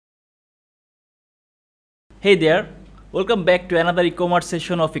Hey there, welcome back to another e-commerce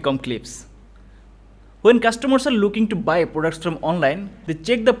session of Ecomclips. When customers are looking to buy products from online, they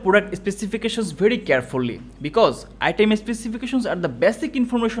check the product specifications very carefully because item specifications are the basic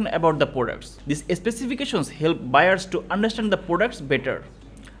information about the products. These specifications help buyers to understand the products better.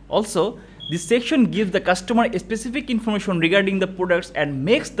 Also, this section gives the customer specific information regarding the products and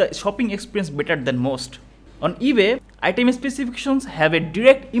makes the shopping experience better than most. On eBay, item specifications have a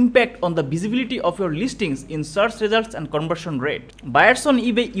direct impact on the visibility of your listings in search results and conversion rate. Buyers on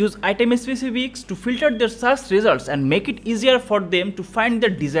eBay use item specifics to filter their search results and make it easier for them to find their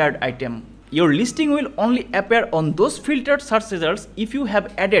desired item. Your listing will only appear on those filtered search results if you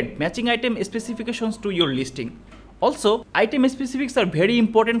have added matching item specifications to your listing. Also, item specifics are very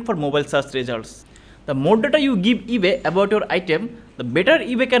important for mobile search results. The more data you give eBay about your item, the better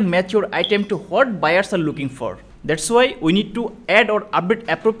eBay can match your item to what buyers are looking for. That's why we need to add or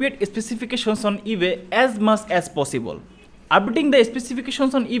update appropriate specifications on eBay as much as possible. Updating the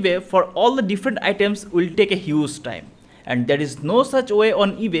specifications on eBay for all the different items will take a huge time, and there is no such way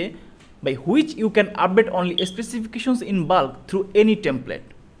on eBay by which you can update only specifications in bulk through any template.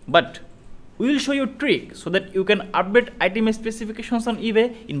 But we will show you a trick so that you can update item specifications on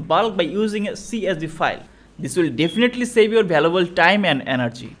eBay in bulk by using a CSV file. This will definitely save your valuable time and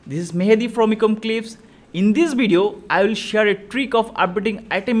energy. This is Mehdi from Ecomclips. In this video, I will share a trick of updating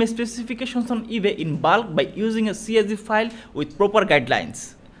item specifications on eBay in bulk by using a CSV file with proper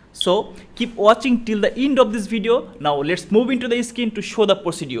guidelines. So keep watching till the end of this video. Now let's move into the screen to show the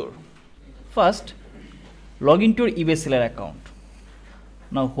procedure. First, log into your eBay seller account.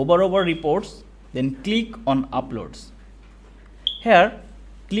 Now hover over reports, then click on uploads. Here,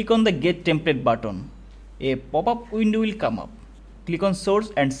 click on the get template button. A pop-up window will come up. Click on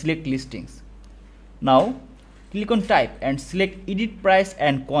source and select listings. Now click on type and select edit price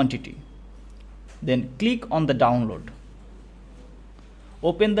and quantity. Then click on the download.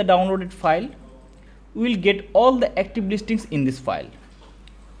 Open the downloaded file. We will get all the active listings in this file.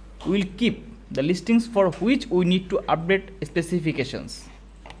 We will keep the listings for which we need to update specifications.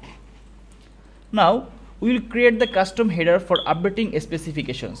 Now we will create the custom header for updating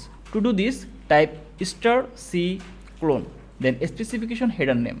specifications. To do this, type *c clone, then specification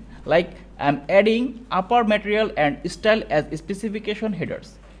header name. Like I am adding upper material and style as specification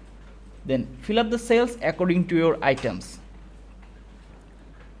headers. Then fill up the cells according to your items.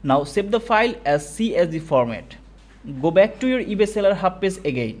 Now save the file as CSV format. Go back to your eBay seller hub page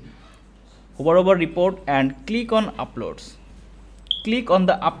again. Hover over report and click on uploads. Click on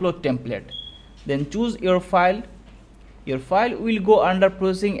the upload template. Then choose your file. Your file will go under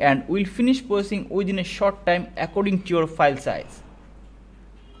processing and will finish processing within a short time according to your file size.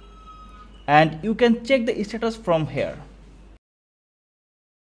 And you can check the status from here.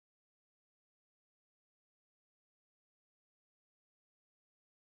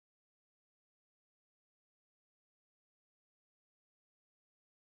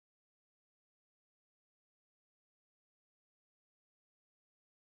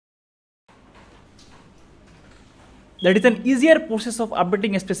 That is an easier process of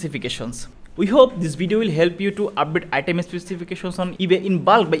updating specifications. We hope this video will help you to update item specifications on eBay in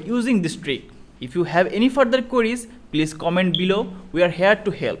bulk by using this trick. If you have any further queries, please comment below. We are here to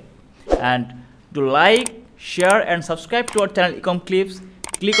help. And do like, share and subscribe to our channel Ecomclips.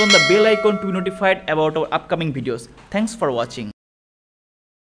 Click on the bell icon to be notified about our upcoming videos. Thanks for watching.